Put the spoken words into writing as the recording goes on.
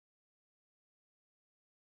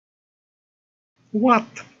What?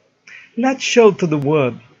 Let's show to the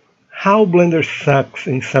world how Blender sucks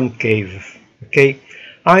in some cases. Okay,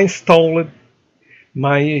 I installed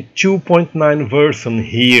my 2.9 version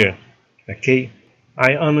here. Okay, I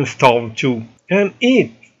uninstalled too, and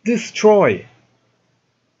it destroyed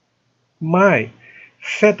my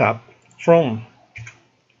setup from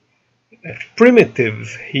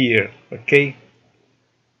primitives here. Okay,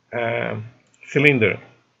 cylinder.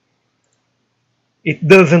 It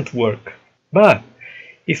doesn't work. But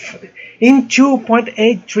if in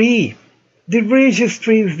 2.83 the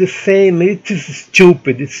registry is the same, it is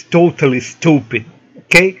stupid, it's totally stupid.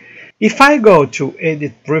 Okay? If I go to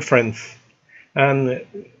edit preference and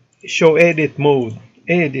show edit mode,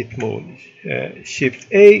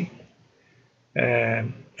 shift A,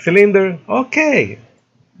 cylinder, okay,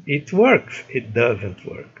 it works, it doesn't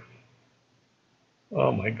work.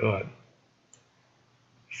 Oh my god.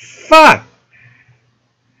 Fuck!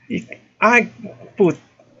 I put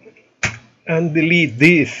and delete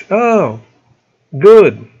this. Oh,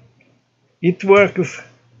 good. It works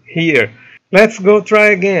here. Let's go try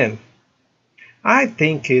again. I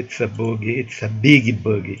think it's a boogie. It's a big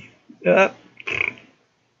boogie.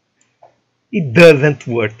 It doesn't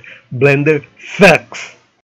work. Blender sucks.